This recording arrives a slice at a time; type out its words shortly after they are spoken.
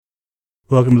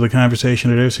Welcome to the conversation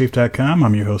at airsafe.com.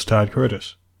 I'm your host, Todd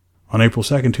Curtis. On April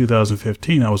 2nd,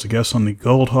 2015, I was a guest on the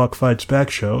Goldhawk Fights Back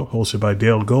show, hosted by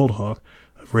Dale Goldhawk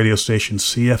of radio station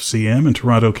CFCM in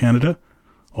Toronto, Canada,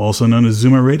 also known as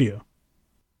Zoomeradio.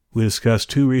 We discussed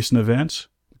two recent events,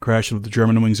 the crash of the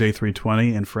Germanwings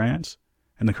A320 in France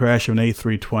and the crash of an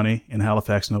A320 in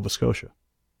Halifax, Nova Scotia.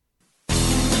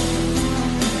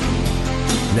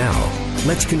 Now,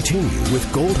 let's continue with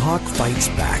Goldhawk Fights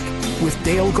Back with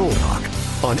Dale Goldhawk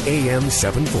on AM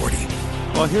 740.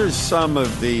 Well, here's some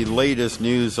of the latest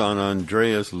news on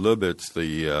Andreas Lubitz,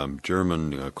 the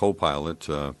German co-pilot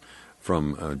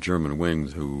from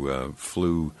Germanwings who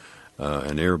flew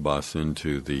an Airbus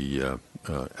into the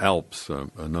Alps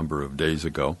a number of days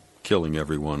ago, killing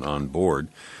everyone on board.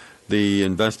 The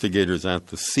investigators at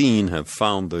the scene have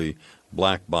found the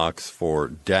black box for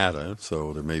data,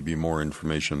 so there may be more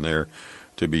information there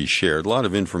to be shared. A lot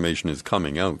of information is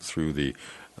coming out through the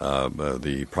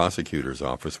prosecutor's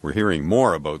office. We're hearing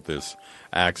more about this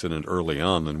accident early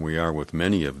on than we are with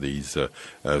many of these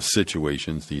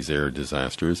situations, these air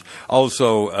disasters.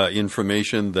 Also,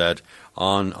 information that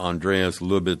on Andreas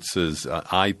Lubitz's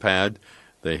iPad,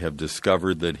 they have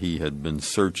discovered that he had been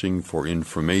searching for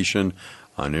information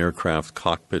on aircraft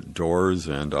cockpit doors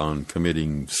and on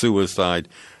committing suicide.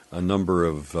 A number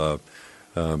of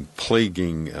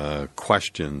plaguing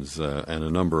questions and a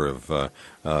number of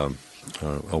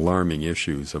alarming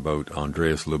issues about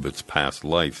Andreas Lubitz's past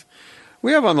life.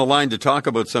 We have on the line to talk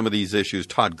about some of these issues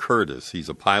Todd Curtis. He's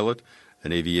a pilot,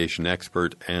 an aviation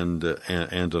expert, and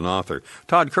an author.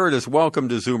 Todd Curtis, welcome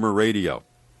to Zoomeradio.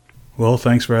 Well,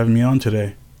 thanks for having me on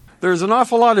today. There's an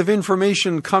awful lot of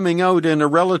information coming out in a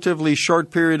relatively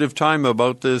short period of time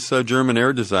about this German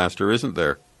air disaster, isn't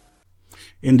there?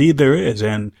 Indeed there is,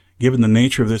 and given the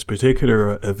nature of this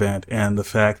particular event and the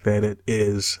fact that it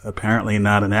is apparently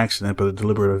not an accident but a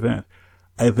deliberate event,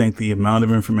 I think the amount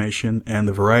of information and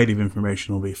the variety of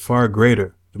information will be far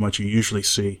greater than what you usually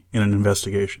see in an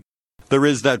investigation. There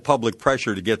is that public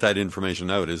pressure to get that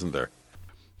information out, isn't there?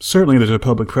 Certainly there's a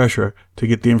public pressure to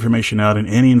get the information out in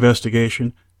any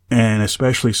investigation, and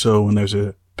especially so when there's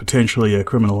potentially a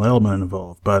criminal element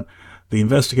involved. But the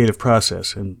investigative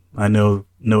process, and I know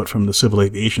it from the civil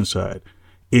aviation side,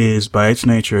 is by its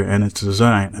nature and its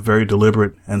design a very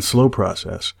deliberate and slow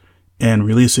process. And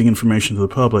releasing information to the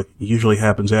public usually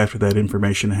happens after that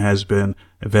information has been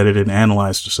vetted and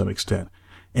analyzed to some extent.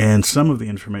 And some of the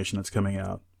information that's coming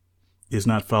out is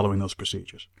not following those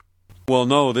procedures. Well,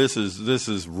 no, this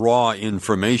is raw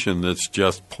information that's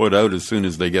just put out as soon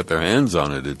as they get their hands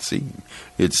on it.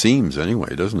 It seems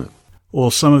anyway, doesn't it? Well,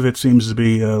 some of it seems to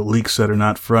be leaks that are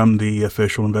not from the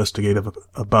official investigative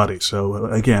body. So,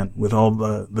 again, with all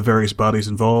the various bodies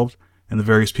involved and the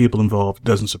various people involved, it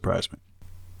doesn't surprise me.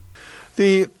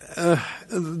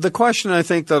 The question I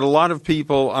think that a lot of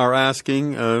people are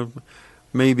asking,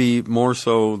 maybe more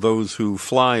so those who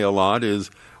fly a lot,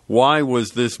 is why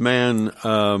was this man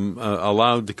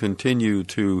allowed to continue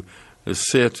to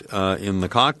sit in the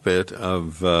cockpit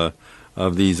of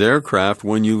these aircraft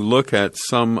when you look at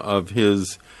some of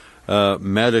his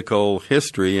medical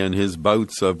history and his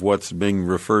bouts of what's being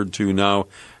referred to now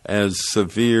as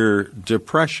severe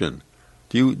depression?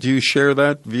 Do you share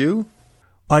that view?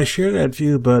 I share that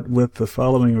view, but with the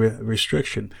following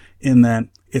restriction, in that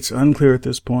it's unclear at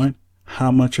this point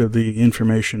how much of the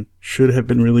information should have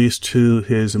been released to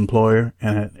his employer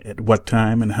and at what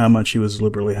time and how much he was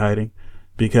deliberately hiding.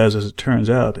 Because as it turns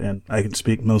out, and I can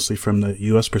speak mostly from the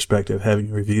U.S. perspective,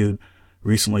 having reviewed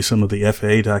recently some of the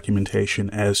FAA documentation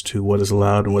as to what is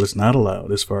allowed and what is not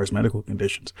allowed as far as medical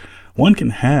conditions, one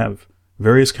can have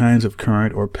various kinds of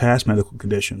current or past medical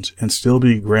conditions and still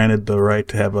be granted the right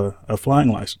to have a flying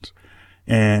license.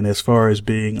 And as far as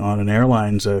being on an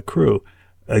airline's crew,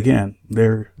 again,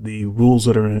 they're the rules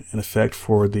that are in effect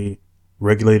for the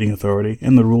regulating authority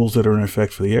and the rules that are in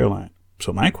effect for the airline.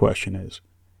 So my question is,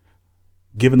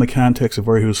 given the context of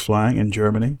where he was flying in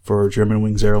Germany for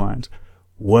Germanwings Airlines,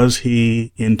 was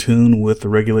he in tune with the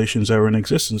regulations that were in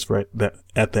existence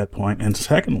at that point? And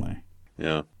secondly,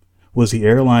 was the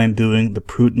airline doing the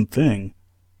prudent thing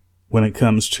when it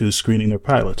comes to screening their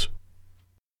pilots?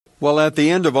 Well, at the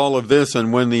end of all of this,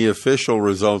 and when the official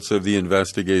results of the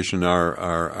investigation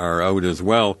are out as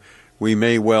well, we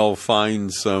may well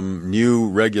find some new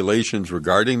regulations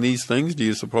regarding these things, do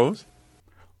you suppose?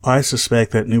 I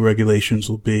suspect that new regulations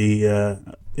will be,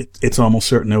 it's almost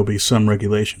certain there will be some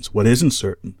regulations. What isn't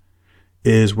certain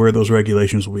is where those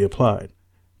regulations will be applied.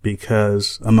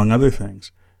 Because, among other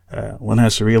things, one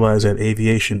has to realize that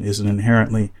aviation is an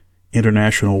inherently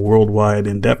international, worldwide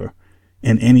endeavor.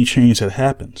 And any change that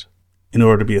happens, in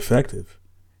order to be effective,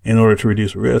 in order to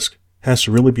reduce risk, has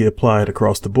to really be applied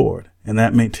across the board. And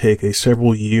that may take a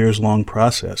several years long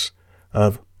process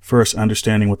of first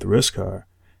understanding what the risks are,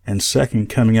 and second,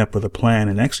 coming up with a plan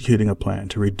and executing a plan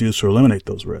to reduce or eliminate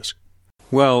those risks.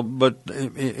 Well, but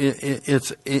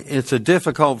it's a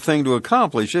difficult thing to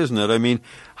accomplish, isn't it? I mean,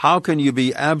 how can you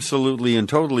be absolutely and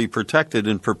totally protected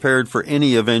and prepared for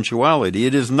any eventuality?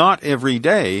 It is not every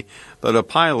day that a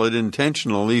pilot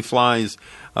intentionally flies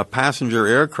a passenger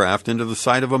aircraft into the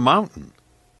side of a mountain.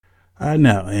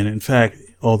 No, and in fact,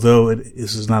 although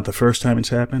this is not the first time it's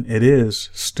happened, it is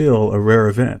still a rare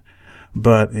event.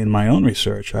 But in my own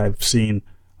research, I've seen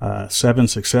 7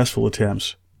 successful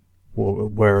attempts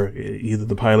where either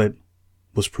the pilot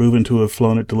was proven to have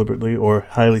flown it deliberately or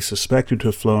highly suspected to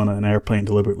have flown an airplane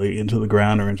deliberately into the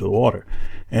ground or into the water.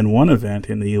 And one event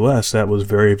in the U.S. that was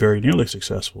very, very nearly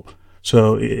successful.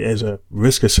 So as a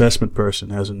risk assessment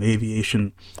person, as an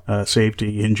aviation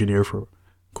safety engineer for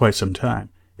quite some time,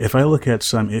 if I look at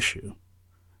some issue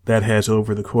that has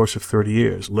over the course of 30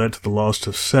 years led to the loss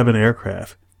of 7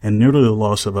 aircraft and nearly the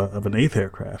loss of an 8th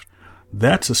aircraft,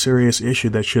 that's a serious issue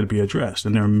that should be addressed.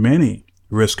 And there are many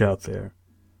risks out there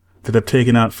that have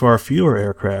taken out far fewer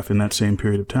aircraft in that same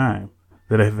period of time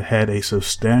that have had a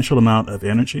substantial amount of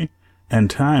energy and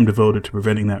time devoted to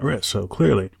preventing that risk. So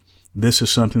clearly, this is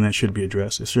something that should be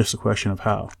addressed. It's just a question of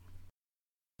how.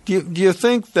 Do you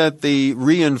think that the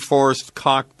reinforced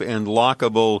cockpit and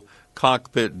lockable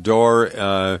cockpit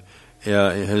door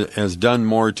has done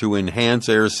more to enhance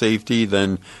air safety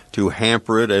than to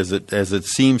hamper it, as it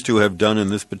seems to have done in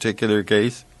this particular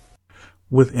case?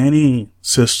 With any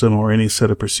system or any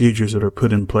set of procedures that are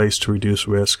put in place to reduce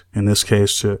risk, in this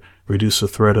case to reduce the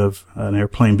threat of an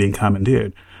airplane being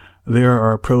commandeered, there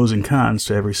are pros and cons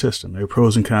to every system. There are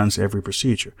pros and cons to every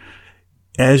procedure.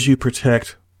 As you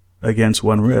protect against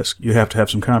one risk, you have to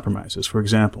have some compromises. For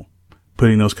example,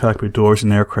 putting those cockpit doors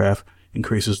in aircraft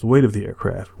increases the weight of the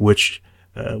aircraft, which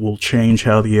will change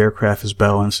how the aircraft is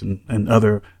balanced and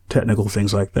other technical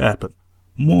things like that. But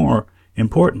more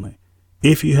importantly,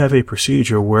 if you have a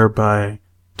procedure whereby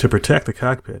to protect the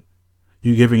cockpit,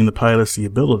 you're giving the pilots the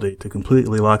ability to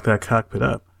completely lock that cockpit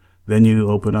up, then you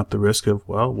open up the risk of,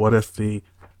 well, what if the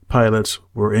pilots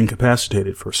were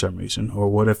incapacitated for some reason, or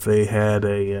what if they had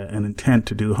an intent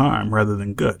to do harm rather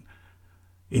than good?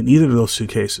 In either of those two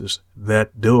cases,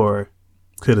 that door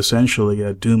could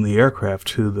essentially doom the aircraft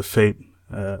to the fate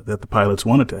that the pilots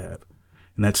wanted to have,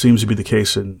 and that seems to be the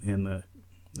case in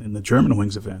the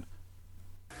Germanwings event.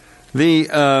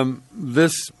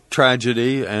 This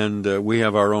tragedy, and we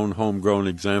have our own homegrown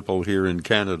example here in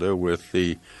Canada with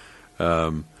the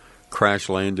crash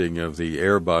landing of the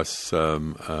Airbus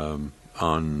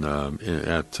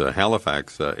at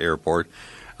Halifax Airport,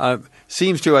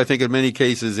 seems to, I think, in many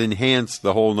cases enhance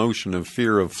the whole notion of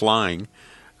fear of flying.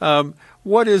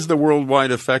 What is the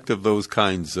worldwide effect of those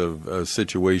kinds of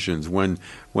situations when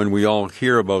we all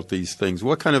hear about these things?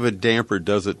 What kind of a damper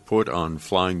does it put on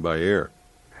flying by air?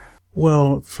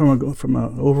 Well, from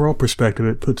an overall perspective,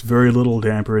 it puts very little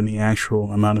damper in the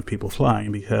actual amount of people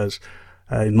flying because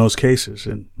in most cases,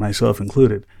 and myself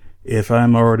included, if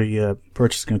I'm already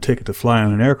purchasing a ticket to fly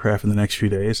on an aircraft in the next few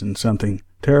days and something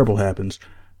terrible happens,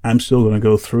 I'm still going to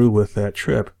go through with that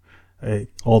trip.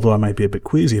 Although I might be a bit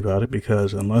queasy about it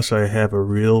because unless I have a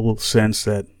real sense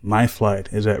that my flight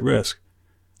is at risk,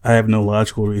 I have no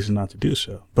logical reason not to do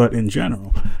so. But in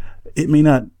general, it may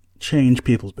not change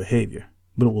people's behavior,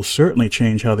 but it will certainly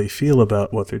change how they feel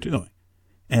about what they're doing.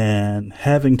 And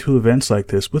having two events like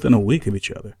this within a week of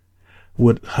each other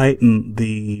would heighten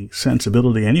the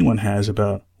sensibility anyone has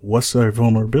about what's their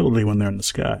vulnerability when they're in the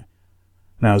sky.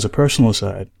 Now, as a personal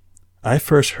aside, I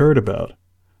first heard about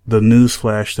the news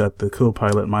flash that the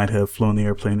co-pilot might have flown the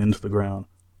airplane into the ground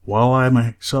while I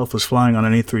myself was flying on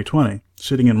an A320,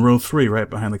 sitting in row 3 right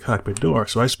behind the cockpit door.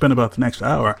 So I spent about the next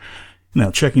hour,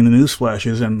 checking the news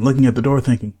flashes and looking at the door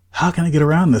thinking, how can I get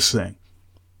around this thing?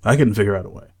 I couldn't figure out a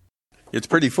way. It's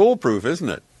pretty foolproof, isn't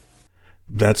it?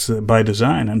 That's by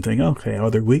design. I'm thinking, okay,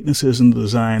 are there weaknesses in the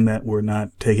design that were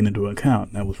not taken into account?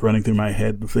 And I was running through my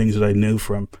head the things that I knew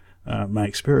from my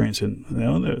experience, and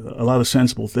a lot of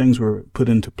sensible things were put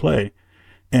into play.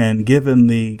 And given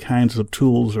the kinds of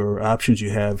tools or options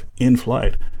you have in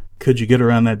flight, could you get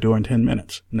around that door in 10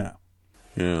 minutes? No.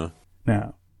 Yeah.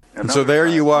 No. And so there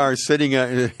you are, sitting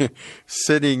in the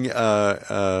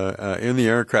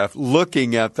aircraft,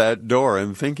 looking at that door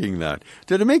and thinking that.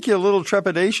 Did it make you a little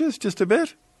trepidatious, just a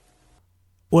bit?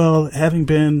 Well, having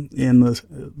been in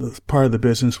the part of the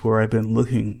business where I've been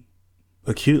looking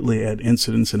acutely at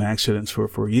incidents and accidents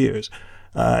for years,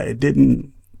 it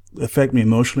didn't affect me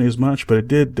emotionally as much, but it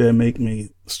did make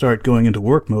me start going into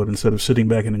work mode instead of sitting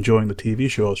back and enjoying the TV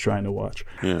show I was trying to watch.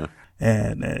 Yeah.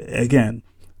 And again,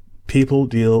 people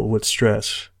deal with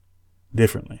stress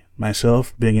differently.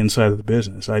 Myself, being inside of the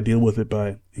business, I deal with it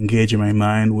by engaging my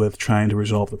mind with trying to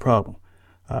resolve the problem.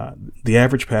 The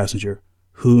average passenger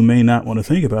who may not want to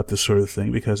think about this sort of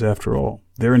thing because, after all,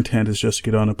 their intent is just to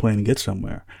get on a plane and get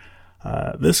somewhere.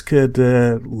 This could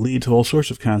lead to all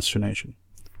sorts of consternation.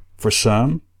 For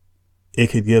some, it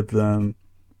could give them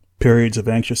periods of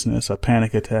anxiousness, a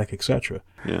panic attack, etc.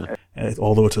 Yeah.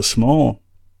 Although it's a small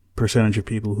percentage of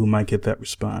people who might get that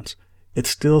response, it's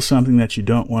still something that you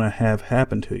don't want to have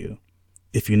happen to you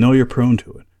if you know you're prone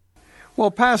to it.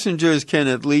 Well, passengers can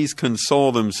at least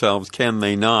console themselves, can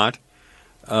they not,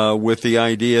 with the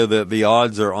idea that the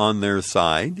odds are on their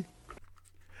side?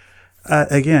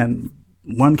 Again,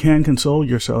 one can console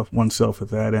oneself with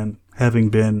that, and having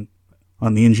been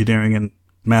on the engineering and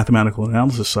mathematical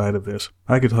analysis side of this,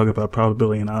 I could talk about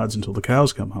probability and odds until the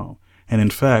cows come home. And in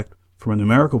fact, from a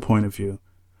numerical point of view,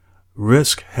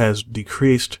 risk has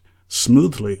decreased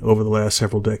smoothly over the last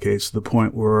several decades to the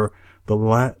point where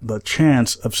the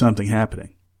chance of something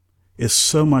happening is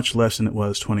so much less than it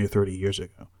was 20 or 30 years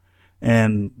ago.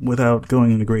 And without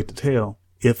going into great detail,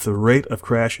 if the rate of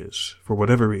crashes, for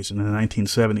whatever reason, in the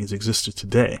 1970s existed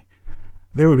today,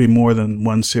 there would be more than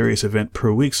one serious event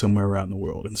per week somewhere around the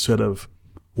world instead of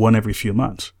one every few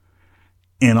months.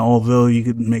 And although you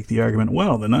could make the argument,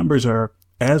 well, the numbers are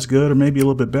as good or maybe a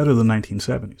little bit better than the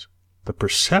 1970s, the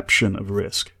perception of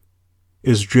risk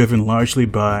is driven largely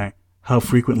by how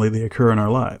frequently they occur in our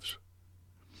lives.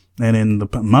 And in the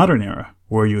modern era,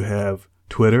 where you have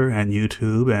Twitter and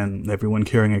YouTube and everyone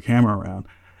carrying a camera around,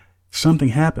 if something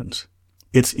happens,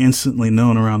 it's instantly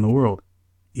known around the world,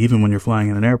 even when you're flying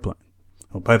in an airplane.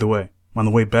 Oh, by the way, on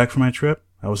the way back from my trip,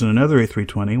 I was in another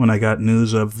A320 when I got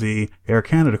news of the Air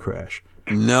Canada crash.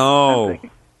 No.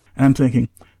 And I'm thinking,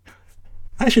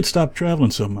 I should stop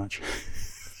traveling so much.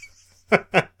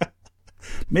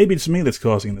 Maybe it's me that's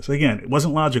causing this. Again, it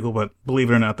wasn't logical, but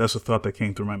believe it or not, that's a thought that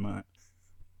came through my mind.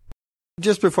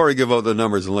 Just before I give out the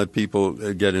numbers and let people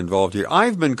get involved here,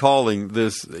 I've been calling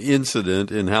this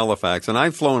incident in Halifax, and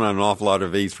I've flown on an awful lot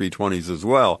of A320s as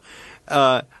well.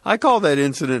 I call that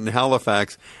incident in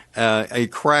Halifax a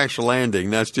crash landing.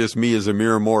 That's just me as a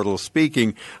mere mortal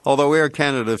speaking, although Air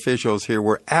Canada officials here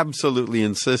were absolutely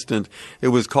insistent it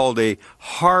was called a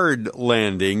hard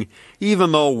landing,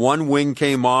 even though one wing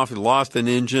came off, it lost an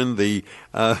engine, the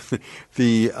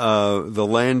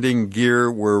landing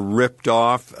gear were ripped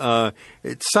off.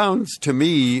 It sounds to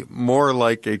me more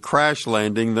like a crash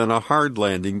landing than a hard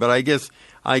landing, but I guess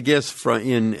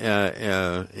in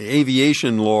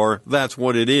aviation lore, that's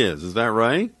what it is. Is that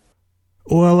right?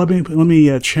 Well, let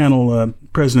me channel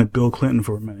President Bill Clinton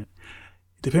for a minute.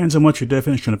 It depends on what your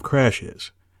definition of crash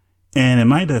is. And in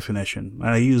my definition,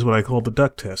 I use what I call the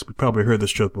duck test. We've probably heard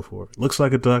this joke before. It looks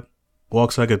like a duck,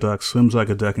 walks like a duck, swims like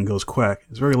a duck, and goes quack.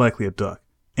 It's very likely a duck.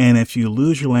 And if you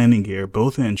lose your landing gear,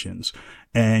 both engines,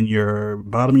 and your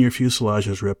bottom of your fuselage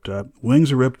is ripped up,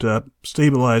 wings are ripped up,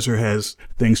 stabilizer has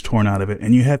things torn out of it,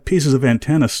 and you have pieces of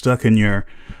antenna stuck in your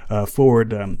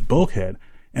forward bulkhead,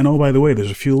 and oh, by the way,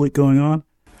 there's a fuel leak going on.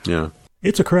 Yeah.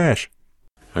 It's a crash.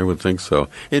 I would think so.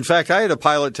 In fact, I had a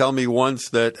pilot tell me once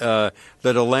that a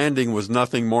landing was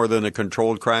nothing more than a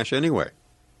controlled crash anyway.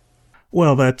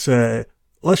 Well, that's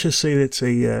let's just say it's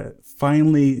a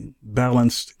finely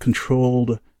balanced,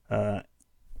 controlled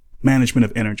management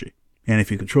of energy. And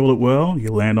if you control it well,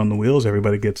 you land on the wheels,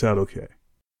 everybody gets out okay.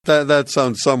 That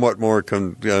sounds somewhat more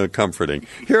comforting.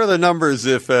 Here are the numbers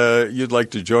if you'd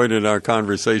like to join in our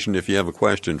conversation if you have a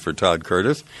question for Todd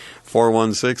Curtis.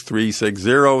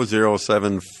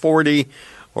 416-360-0740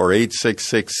 or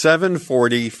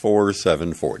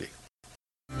 866-740-4740.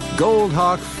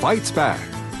 Goldhawk Fights Back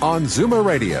on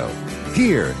Zoomeradio.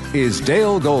 Here is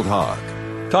Dale Goldhawk.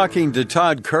 Talking to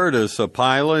Todd Curtis, a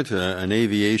pilot, an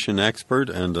aviation expert,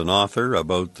 and an author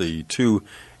about the two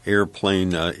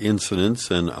airplane incidents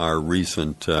in our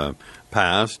recent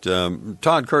past.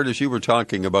 Todd Curtis, you were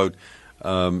talking about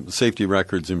safety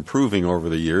records improving over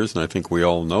the years, and I think we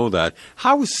all know that.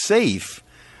 How safe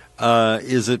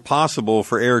is it possible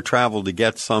for air travel to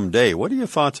get someday? What are your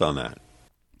thoughts on that?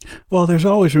 Well, there's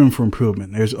always room for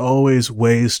improvement. There's always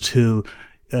ways to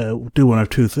do one of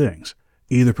two things.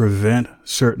 Either prevent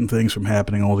certain things from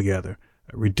happening altogether,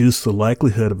 reduce the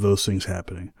likelihood of those things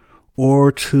happening,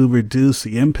 or to reduce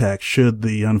the impact should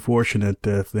the unfortunate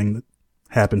thing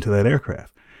happen to that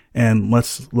aircraft. And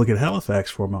let's look at Halifax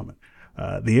for a moment.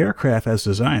 The aircraft as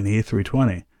designed, the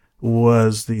A320,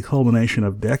 was the culmination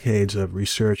of decades of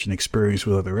research and experience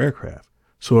with other aircraft.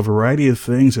 So a variety of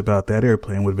things about that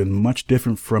airplane would have been much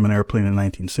different from an airplane in the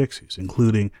 1960s,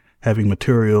 including having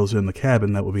materials in the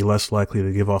cabin that would be less likely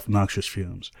to give off noxious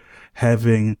fumes,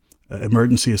 having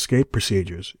emergency escape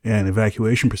procedures and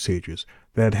evacuation procedures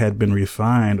that had been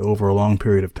refined over a long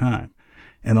period of time,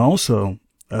 and also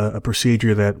a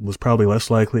procedure that was probably less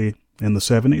likely in the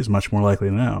 70s, much more likely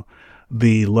now,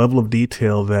 the level of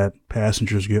detail that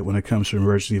passengers get when it comes to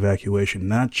emergency evacuation,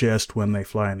 not just when they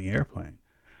fly in the airplane,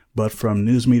 but from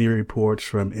news media reports,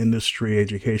 from industry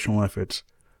educational efforts,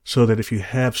 so that if you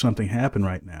have something happen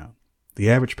right now, the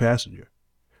average passenger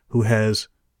who has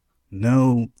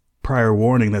no prior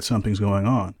warning that something's going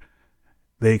on,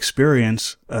 they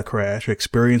experience a crash,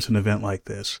 experience an event like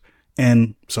this,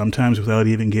 and sometimes without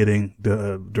even getting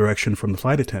the direction from the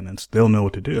flight attendants, they'll know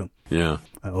what to do. Yeah.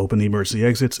 Open the emergency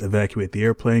exits, evacuate the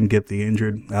airplane, get the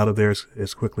injured out of there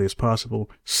as quickly as possible,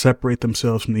 separate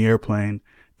themselves from the airplane,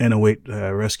 and await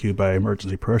rescue by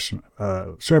emergency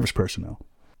service personnel.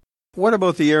 What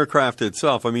about the aircraft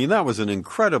itself? I mean, that was an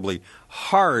incredibly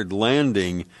hard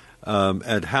landing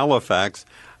at Halifax,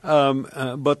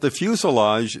 but the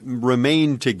fuselage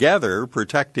remained together,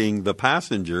 protecting the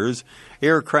passengers.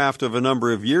 Aircraft of a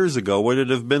number of years ago, would it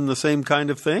have been the same kind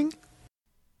of thing?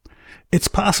 It's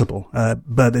possible,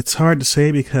 but it's hard to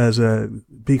say because,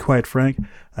 be quite frank,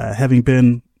 having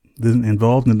been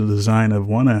involved in the design of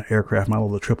one aircraft model,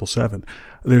 the 777,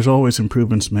 there's always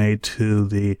improvements made to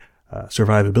the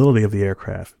survivability of the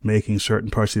aircraft, making certain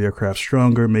parts of the aircraft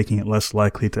stronger, making it less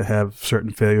likely to have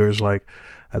certain failures like,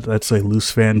 let's say,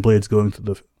 loose fan blades going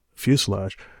through the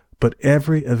fuselage. But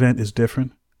every event is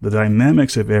different. The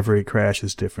dynamics of every crash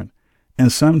is different.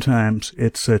 And sometimes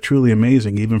it's truly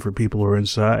amazing, even for people who are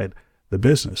inside the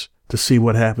business, to see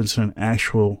what happens in an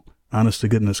actual,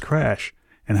 honest-to-goodness crash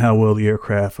and how well the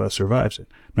aircraft survives it.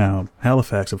 Now,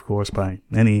 Halifax, of course, by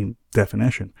any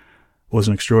definition, was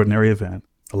an extraordinary event.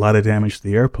 A lot of damage to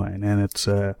the airplane, and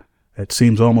it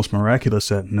seems almost miraculous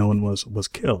that no one was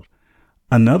killed.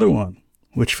 Another one,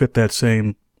 which fit that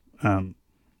same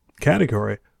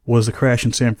category, was the crash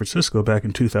in San Francisco back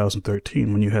in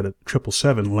 2013 when you had a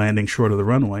 777 landing short of the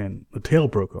runway and the tail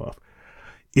broke off.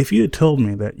 If you had told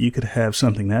me that you could have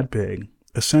something that big,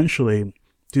 essentially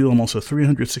do almost a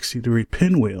 360-degree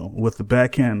pinwheel with the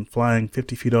back end flying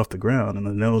 50 feet off the ground and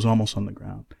the nose almost on the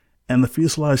ground, and the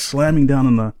fuselage slamming down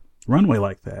on the runway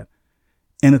like that,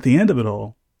 and at the end of it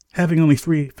all, having only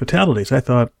 3 fatalities, I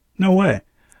thought, no way.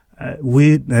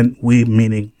 We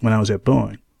meaning when I was at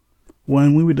Boeing,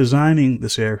 when we were designing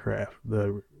this aircraft,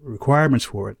 the requirements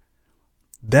for it,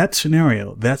 that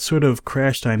scenario, that sort of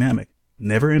crash dynamic,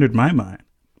 never entered my mind.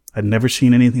 I'd never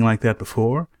seen anything like that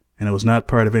before, and it was not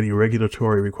part of any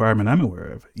regulatory requirement I'm aware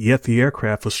of. Yet the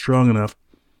aircraft was strong enough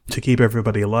to keep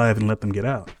everybody alive and let them get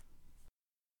out.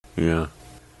 Yeah.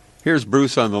 Here's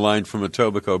Bruce on the line from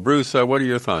Etobicoke. Bruce, what are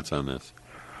your thoughts on this?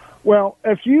 Well,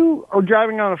 if you are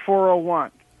driving on a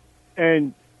 401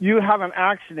 and you have an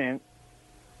accident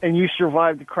and you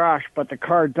survive the crash, but the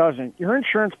car doesn't, your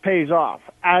insurance pays off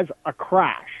as a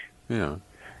crash. Yeah.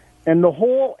 And the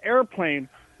whole airplane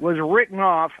was written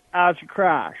off as a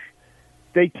crash.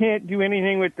 They can't do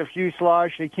anything with the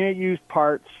fuselage. They can't use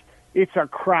parts. It's a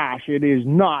crash. It is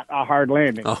not a hard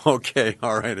landing. Okay.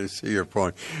 All right. I see your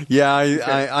point. Yeah,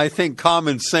 I think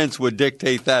common sense would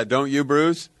dictate that, don't you,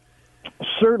 Bruce?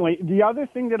 Certainly. The other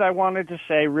thing that I wanted to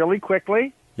say really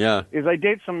quickly is I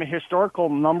did some historical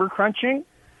number crunching.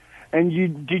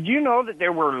 And did you know that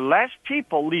there were less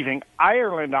people leaving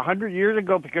Ireland 100 years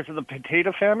ago because of the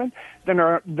potato famine than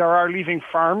there are leaving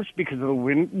farms because of the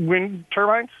wind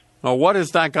turbines? Oh, what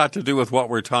has that got to do with what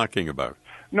we're talking about?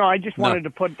 No, I just wanted to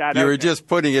put that out. You were just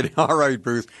putting it. All right,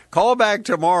 Bruce. Call back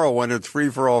tomorrow when it's Free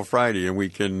for All Friday, and we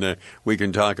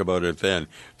can talk about it then.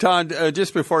 Todd,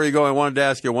 just before you go, I wanted to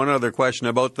ask you one other question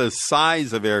about the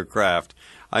size of aircraft.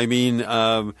 I mean,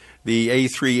 the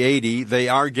A380, they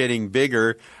are getting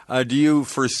bigger. Do you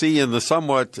foresee in the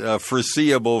somewhat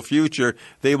foreseeable future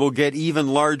they will get even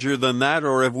larger than that,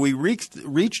 or have we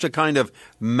reached a kind of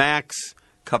max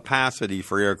capacity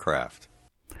for aircraft?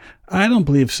 I don't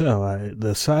believe so.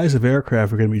 The size of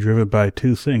aircraft are going to be driven by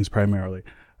 2 things primarily,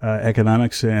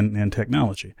 economics and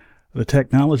technology. The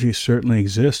technology certainly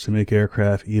exists to make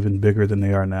aircraft even bigger than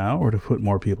they are now or to put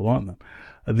more people on them.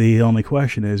 The only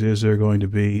question is there going to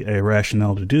be a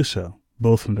rationale to do so,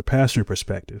 both from the passenger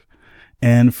perspective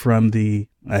and from the,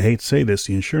 I hate to say this,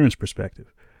 the insurance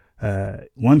perspective.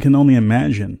 One can only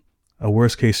imagine a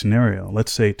worst-case scenario.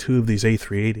 Let's say 2 of these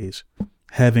A380s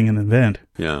having an event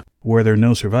where there are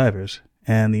no survivors,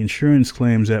 and the insurance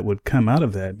claims that would come out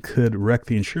of that could wreck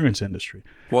the insurance industry.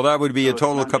 Well, that would be a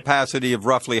total capacity of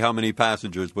roughly how many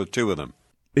passengers with 2 of them?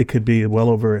 it could be well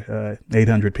over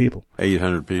 800 people.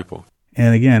 800 people.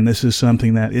 And again, this is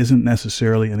something that isn't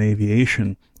necessarily an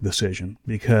aviation decision,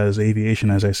 because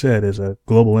aviation, as I said, is a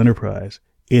global enterprise.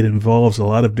 It involves a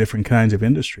lot of different kinds of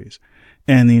industries.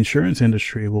 And the insurance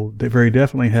industry will very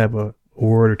definitely have a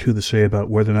word or two to say about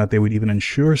whether or not they would even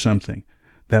insure something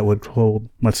that would hold,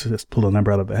 let's just pull a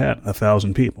number out of the hat,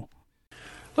 1,000 people.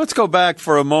 Let's go back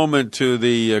for a moment to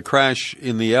the crash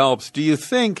in the Alps. Do you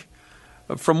think,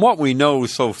 from what we know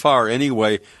so far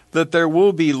anyway, that there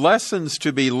will be lessons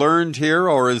to be learned here,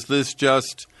 or is this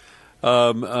just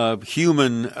a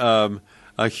human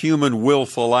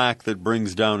willful act that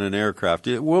brings down an aircraft?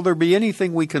 Will there be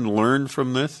anything we can learn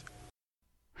from this?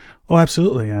 Oh,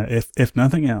 absolutely. If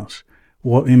nothing else,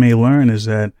 what we may learn is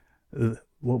that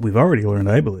what we've already learned,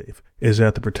 I believe, is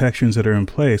that the protections that are in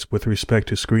place with respect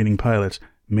to screening pilots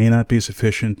may not be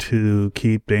sufficient to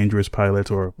keep dangerous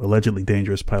pilots or allegedly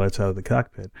dangerous pilots out of the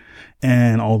cockpit.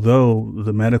 And although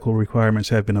the medical requirements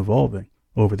have been evolving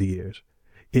over the years,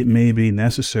 it may be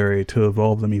necessary to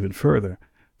evolve them even further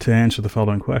to answer the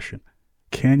following question.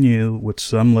 Can you, with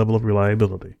some level of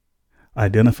reliability,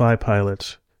 identify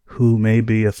pilots who may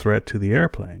be a threat to the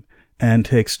airplane and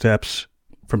take steps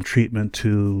from treatment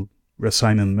to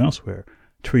assigning them elsewhere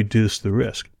to reduce the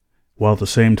risk, while at the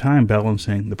same time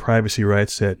balancing the privacy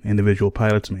rights that individual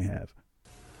pilots may have?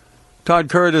 Todd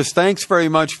Curtis, thanks very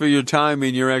much for your time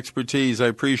and your expertise. I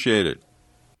appreciate it.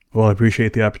 Well, I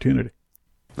appreciate the opportunity.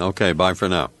 Okay, bye for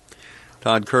now.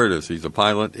 Todd Curtis, he's a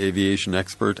pilot, aviation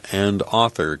expert, and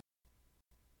author.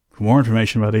 For more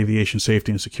information about aviation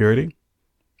safety and security,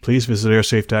 please visit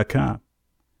airsafe.com.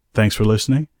 Thanks for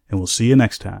listening, and we'll see you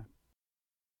next time.